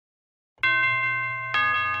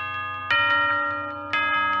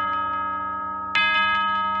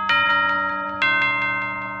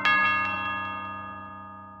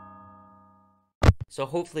So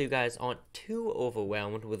hopefully you guys aren't too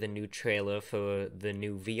overwhelmed with a new trailer for the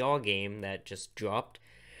new VR game that just dropped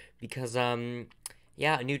because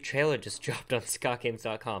yeah, a new trailer just dropped on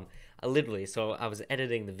Scottgames.com. So I was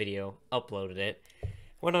editing the video, uploaded it,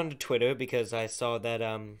 went on to Twitter because I saw that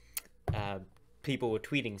uh people were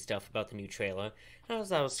tweeting stuff about the new trailer. And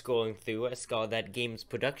as I was scrolling through, I saw that Games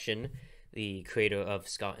Production, the creator of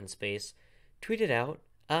Scott in Space, tweeted out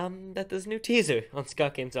that there's a new teaser on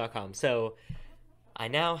Scottgames.com. So I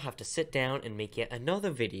now have to sit down and make yet another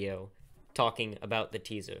video talking about the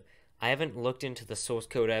teaser. I haven't looked into the source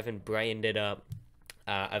code, I haven't brightened it up.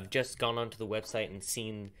 I've just gone onto the website and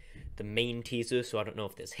seen the main teaser, so I don't know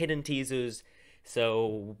if there's hidden teasers.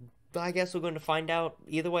 So I guess we're going to find out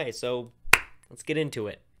either way. So let's get into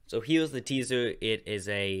it. So here's the teaser. It is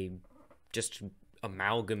a just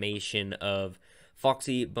amalgamation of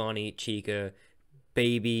Foxy, Bonnie, Chica,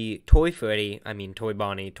 Baby, Toy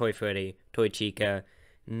Bonnie, Toy Freddy, Toy Chica,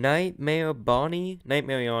 Nightmare Bonnie,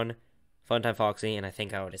 Nightmare on, Funtime Foxy, and I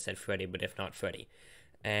think I already said Freddy, but if not, Freddy.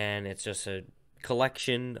 And it's just a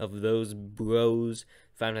collection of those bros.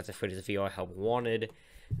 Five Nights at Freddy's VR Help Wanted.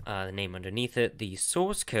 The name underneath it, the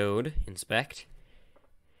source code, inspect,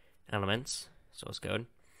 elements, source code.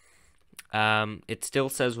 It still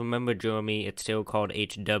says remember Jeremy, it's still called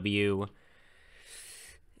HW.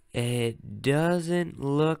 It doesn't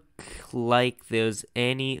look like there's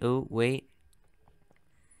any, oh wait,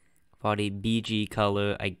 body BG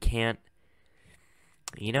color, I can't,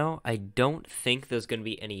 I don't think there's going to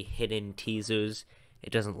be any hidden teasers.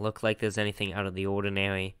 It doesn't look like there's anything out of the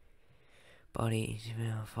ordinary. Body,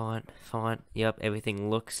 font, yep, everything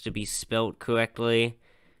looks to be spelt correctly.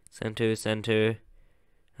 Center.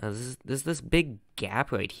 There's this big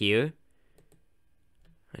gap right here.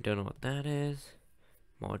 I don't know what that is.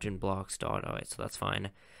 Margin block start, alright, so that's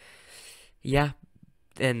fine. Yeah,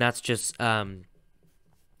 and that's just, those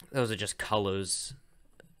are just colors,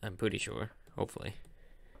 I'm pretty sure, hopefully.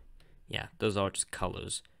 Yeah, those are just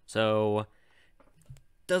colors. So,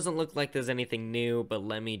 doesn't look like there's anything new, but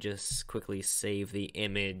let me just quickly save the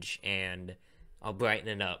image and I'll brighten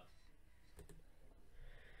it up.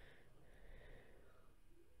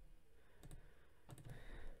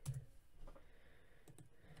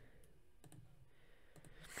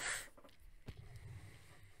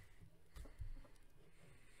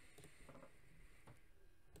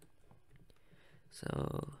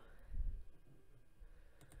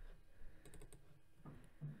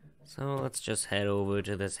 So let's just head over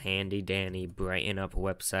to this handy dandy brighten up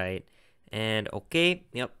website. And okay,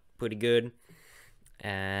 yep, pretty good.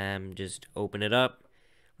 Just open it up.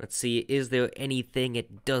 Let's see, is there anything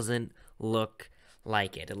it doesn't look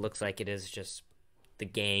like it? It looks like it is just the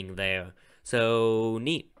gang there. So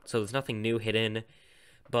neat. So there's nothing new hidden,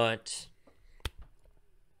 but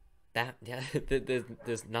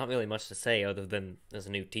there's not really much to say other than there's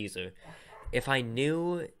a new teaser. If I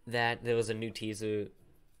knew that there was a new teaser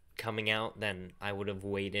coming out, then I would have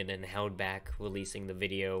waited and held back releasing the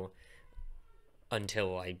video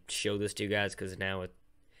until I show this to you guys, because now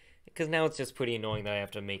it's just pretty annoying that I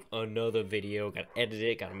have to make another video, gotta edit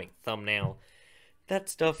it, gotta make a thumbnail. That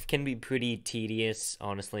stuff can be pretty tedious,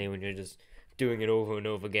 honestly, when you're just doing it over and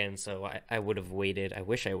over again, so I would have waited. I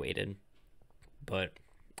wish I waited, but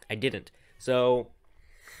I didn't. So,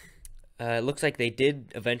 it looks like they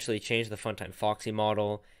did eventually change the Funtime Foxy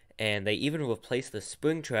model, and they even replaced the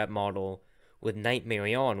Springtrap model with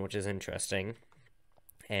Nightmare On, which is interesting.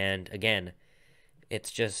 And again,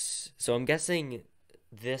 it's just, so I'm guessing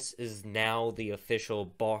this is now the official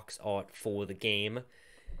box art for the game.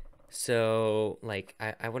 So, like,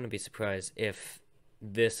 I wouldn't be surprised if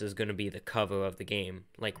this is going to be the cover of the game.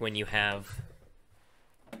 Like, when you have,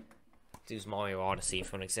 let's use Mario Odyssey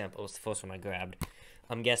for an example, it was the first one I grabbed.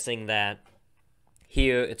 I'm guessing that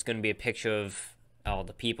here it's going to be a picture of all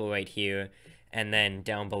the people right here, and then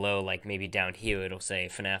down below, like maybe down here, it'll say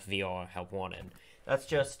FNaF VR Help Wanted. That's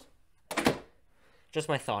just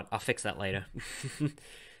my thought. I'll fix that later.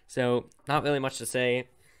 So, not really much to say,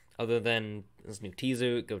 other than this new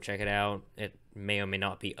teaser. Go check it out. It may or may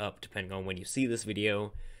not be up, depending on when you see this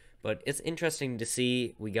video. But it's interesting to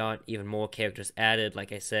see. We got even more characters added,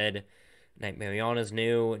 like I said. Nightmare On is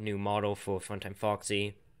new model for Funtime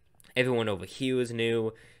Foxy. Everyone over here is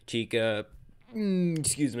new. Chica,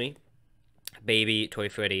 excuse me. Baby, Toy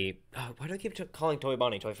Freddy. Oh, why do I keep calling Toy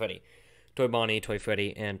Bonnie Toy Freddy? Toy Bonnie, Toy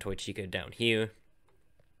Freddy, and Toy Chica down here.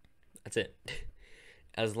 That's it.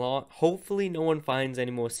 Hopefully no one finds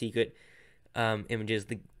any more secret images.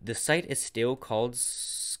 The site is still called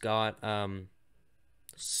Scottgames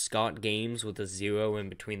with a 0 in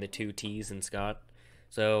between the two T's in Scott.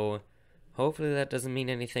 So hopefully that doesn't mean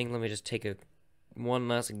anything. Let me just take a one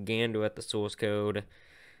last gander at the source code.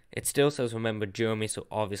 It still says remember Jeremy, so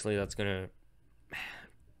obviously that's gonna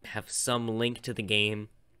have some link to the game,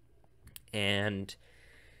 and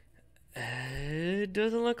it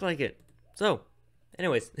doesn't look like it. So,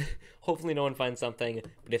 anyways, hopefully no one finds something,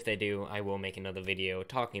 but if they do, I will make another video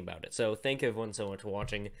talking about it. So, thank you everyone so much for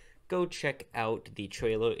watching. Go check out the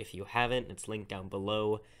trailer if you haven't. It's linked down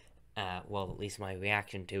below. Well, at least my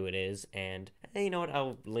reaction to it is, and you know what,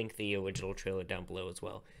 I'll link the original trailer down below as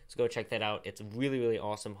well. So go check that out. It's really, really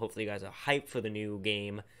awesome. Hopefully you guys are hyped for the new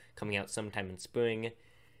game coming out sometime in spring.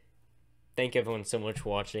 Thank everyone so much for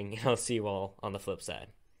watching, and I'll see you all on the flip side.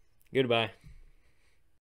 Goodbye.